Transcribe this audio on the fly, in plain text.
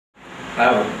I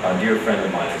have a dear friend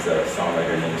of mine who's a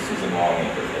songwriter named Susan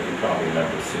Longacre. You probably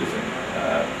remember Susan.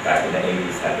 Back in the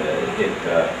 80s, had a hit,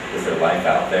 Is There Life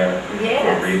Out There? Yes.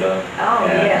 For Reba. Oh,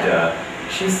 and, yeah.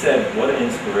 She said what an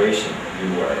inspiration you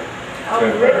were to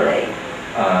her. Really?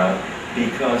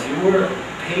 Because you were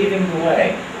paving the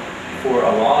way for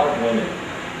a lot of women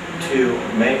to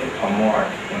make a mark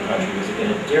in country music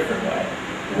in a different way,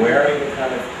 wearing the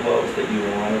kind of clothes that you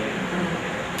wanted.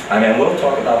 I mean, we'll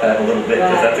talk about that a little bit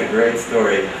because that's a great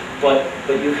story. But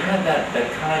you had that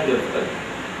kind of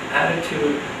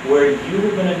attitude where you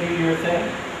were going to do your thing,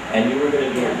 and you were going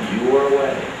to do it your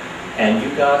way, and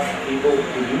you got people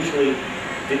who usually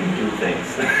didn't do things.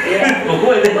 Yeah. Well,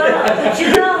 but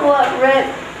you know what,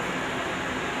 Rick?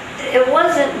 It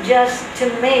wasn't just, to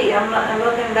me, I'm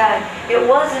looking back, it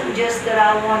wasn't just that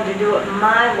I wanted to do it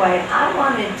my way. I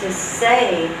wanted to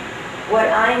say what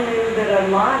I knew that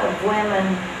a lot of women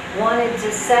wanted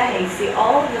to say. See,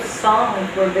 all the songs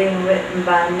were being written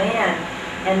by men,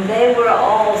 and they were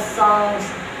all songs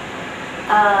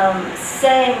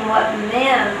saying what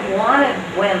men wanted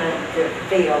women to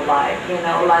feel like. You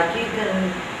know, like you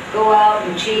can go out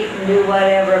and cheat and do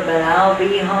whatever, but I'll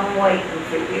be home waiting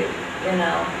for you, you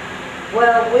know.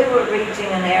 Well, we were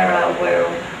reaching an era where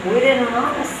we didn't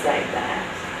want to say that.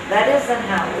 That isn't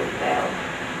how we felt.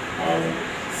 And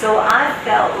so I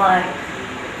felt like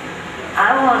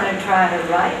I want to try to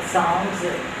write songs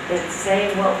that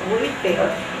say what we feel.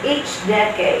 Each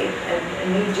decade, a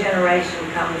new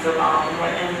generation comes along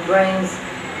and brings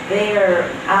their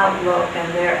outlook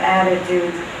and their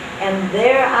attitudes. And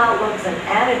their outlooks and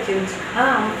attitudes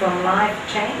come from life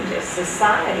changes,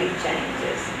 society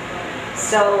changes.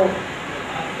 So,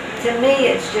 to me,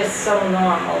 it's just so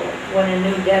normal when a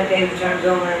new decade turns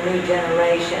over, a new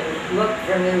generation, look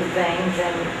for new things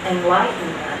and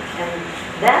enlightenment. And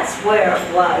that's where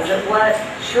it was.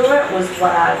 Sure, it was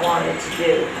what I wanted to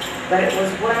do, but it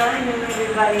was what I knew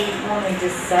everybody wanted to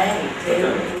say,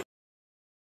 too.